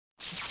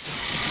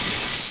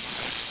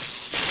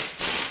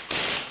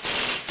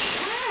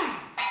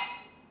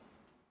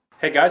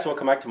Hey guys,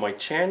 welcome back to my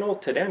channel.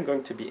 Today I'm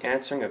going to be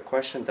answering a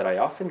question that I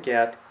often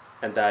get,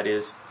 and that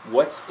is,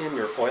 what's in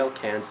your oil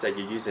cans that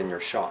you use in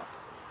your shop?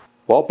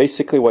 Well,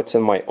 basically what's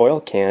in my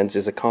oil cans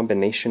is a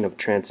combination of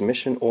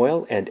transmission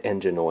oil and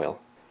engine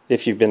oil.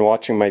 If you've been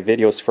watching my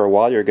videos for a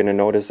while, you're going to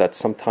notice that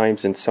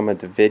sometimes in some of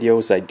the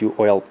videos I do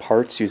oil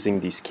parts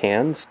using these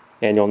cans,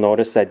 and you'll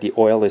notice that the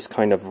oil is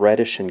kind of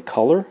reddish in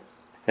color,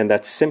 and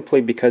that's simply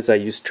because I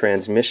use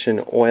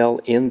transmission oil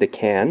in the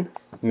can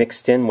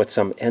mixed in with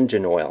some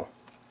engine oil.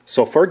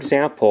 So for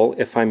example,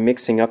 if I'm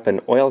mixing up an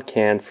oil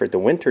can for the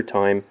winter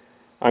time,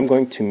 I'm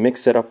going to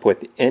mix it up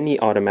with any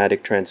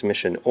automatic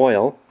transmission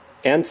oil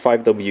and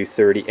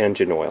 5W30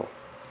 engine oil.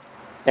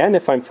 And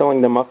if I'm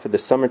filling them up for the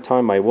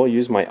summertime, I will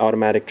use my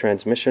automatic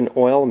transmission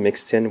oil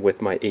mixed in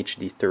with my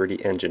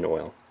HD30 engine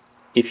oil.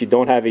 If you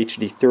don't have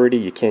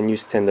HD30, you can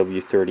use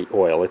 10W30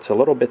 oil. It's a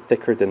little bit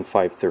thicker than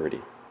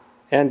 530.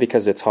 And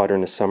because it's hotter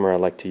in the summer, I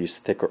like to use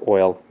thicker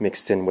oil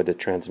mixed in with the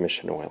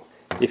transmission oil.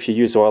 If you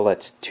use oil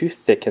that's too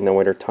thick in the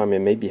wintertime, it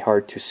may be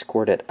hard to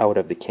squirt it out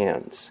of the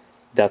cans.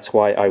 That's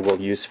why I will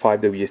use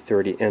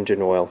 5W30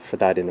 engine oil for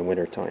that in the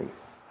wintertime.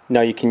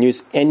 Now you can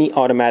use any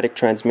automatic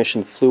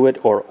transmission fluid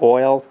or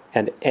oil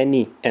and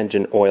any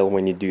engine oil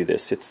when you do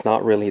this. It's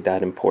not really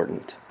that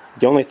important.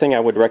 The only thing I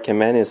would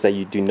recommend is that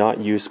you do not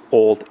use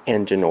old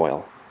engine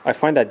oil. I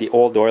find that the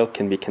old oil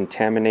can be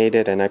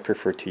contaminated, and I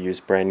prefer to use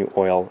brand new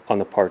oil on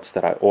the parts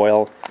that I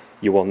oil.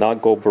 You will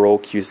not go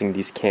broke using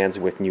these cans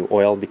with new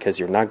oil because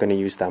you're not going to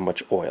use that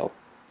much oil.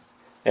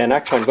 And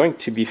actually I'm going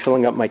to be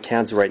filling up my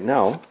cans right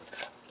now,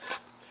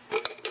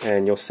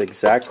 and you'll see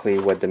exactly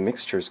what the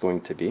mixture is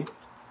going to be.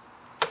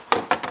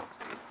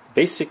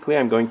 Basically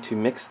I'm going to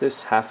mix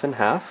this half and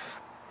half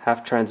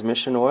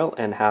transmission oil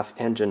and half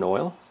engine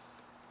oil.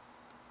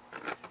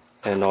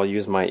 And I'll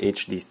use my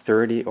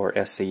HD30 or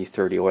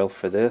SAE30 oil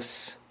for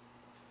this.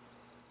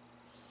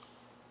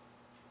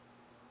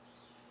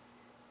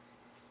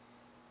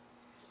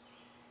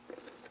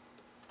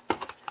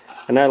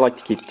 And I like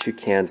to keep 2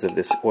 cans of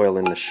this oil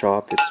in the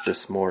shop. It's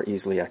just more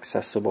easily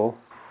accessible.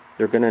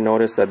 You're going to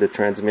notice that the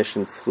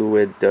transmission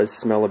fluid does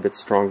smell a bit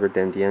stronger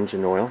than the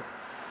engine oil.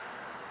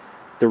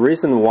 The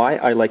reason why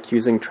I like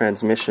using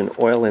transmission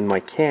oil in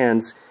my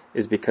cans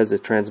is because the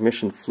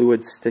transmission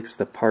fluid sticks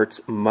to parts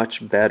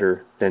much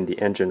better than the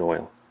engine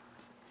oil.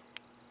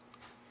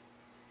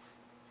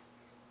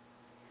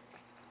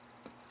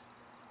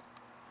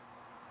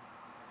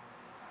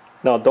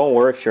 Now don't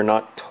worry if you're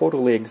not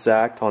totally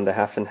exact on the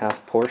half and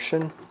half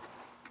portion.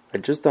 I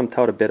just dumped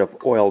out a bit of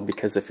oil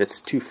because if it's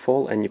too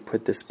full and you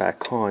put this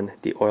back on,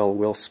 the oil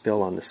will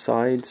spill on the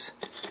sides.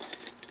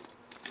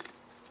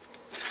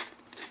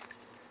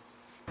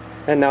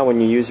 And now when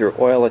you use your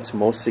oil, it's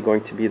mostly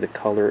going to be the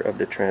color of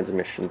the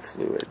transmission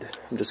fluid.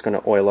 I'm just going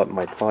to oil up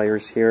my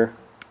pliers here.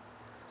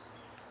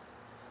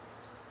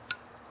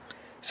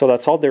 So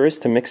that's all there is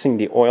to mixing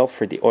the oil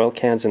for the oil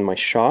cans in my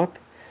shop.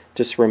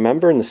 Just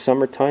remember, in the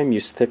summertime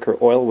use thicker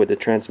oil with the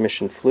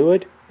transmission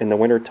fluid. In the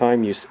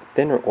wintertime use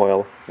thinner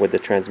oil with the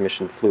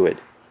transmission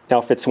fluid. Now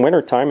if it's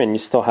wintertime and you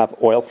still have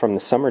oil from the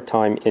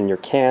summertime in your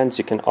cans,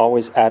 you can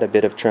always add a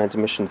bit of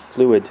transmission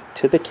fluid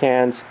to the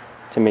cans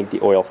to make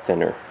the oil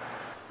thinner.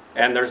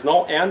 And there's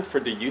no end for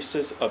the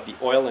uses of the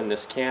oil in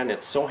this can.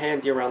 It's so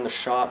handy around the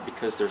shop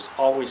because there's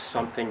always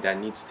something that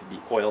needs to be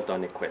oiled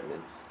on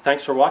equipment.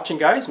 Thanks for watching,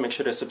 guys. Make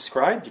sure to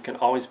subscribe. You can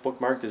always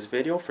bookmark this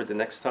video for the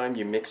next time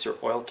you mix your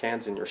oil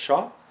cans in your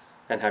shop,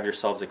 and have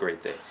yourselves a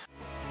great day.